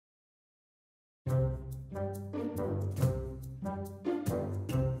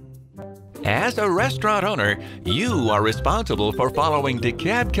As a restaurant owner, you are responsible for following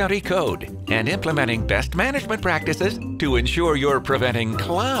DeKalb County Code and implementing best management practices to ensure you're preventing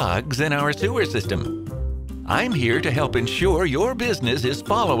clogs in our sewer system. I'm here to help ensure your business is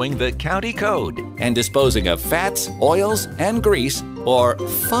following the county code and disposing of fats, oils, and grease, or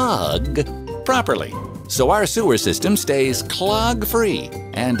fog, properly, so our sewer system stays clog-free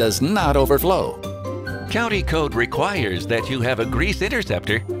and does not overflow. County code requires that you have a grease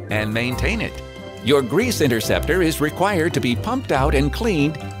interceptor and maintain it. Your grease interceptor is required to be pumped out and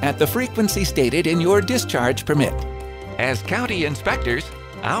cleaned at the frequency stated in your discharge permit. As county inspectors,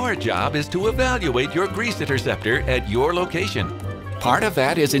 our job is to evaluate your grease interceptor at your location. Part of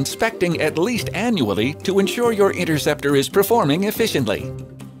that is inspecting at least annually to ensure your interceptor is performing efficiently.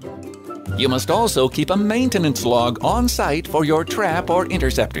 You must also keep a maintenance log on site for your trap or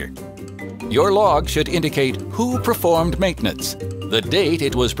interceptor. Your log should indicate who performed maintenance, the date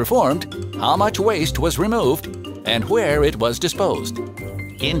it was performed, how much waste was removed, and where it was disposed.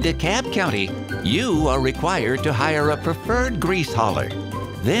 In DeKalb County, you are required to hire a preferred grease hauler.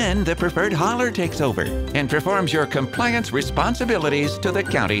 Then the preferred hauler takes over and performs your compliance responsibilities to the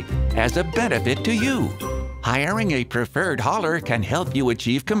county as a benefit to you. Hiring a preferred hauler can help you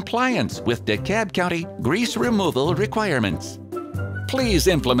achieve compliance with DeKalb County grease removal requirements. Please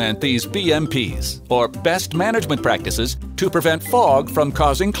implement these BMPs, or best management practices, to prevent fog from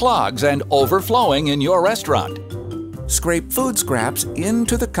causing clogs and overflowing in your restaurant. Scrape food scraps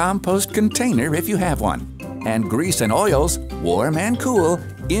into the compost container if you have one, and grease and oils, warm and cool,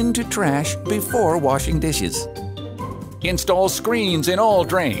 into trash before washing dishes. Install screens in all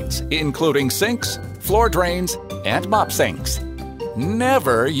drains, including sinks, floor drains, and mop sinks.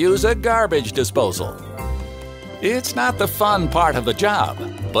 Never use a garbage disposal. It's not the fun part of the job,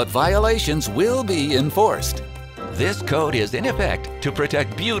 but violations will be enforced. This code is in effect to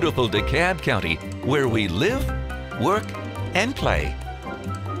protect beautiful DeKalb County, where we live, work, and play.